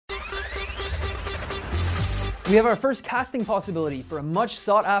We have our first casting possibility for a much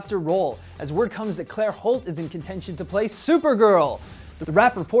sought-after role, as word comes that Holt is in contention to play Supergirl. The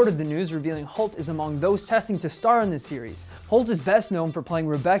Wrap reported the news, revealing Holt is among those testing to star in this series. Holt is best known for playing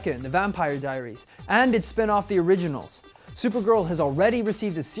Rebecca in the Vampire Diaries, and its spin-off The Originals. Supergirl has already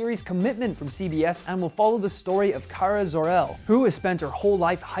received a series commitment from CBS and will follow the story of Kara Zor-El, who has spent her whole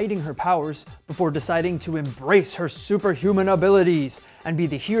life hiding her powers before deciding to embrace her superhuman abilities and be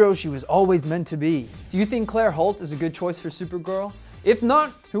the hero she was always meant to be. Do you think Holt is a good choice for Supergirl? If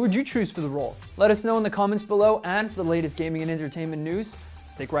not, who would you choose for the role? Let us know in the comments below, and for the latest gaming and entertainment news,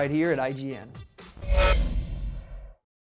 stick right here at IGN.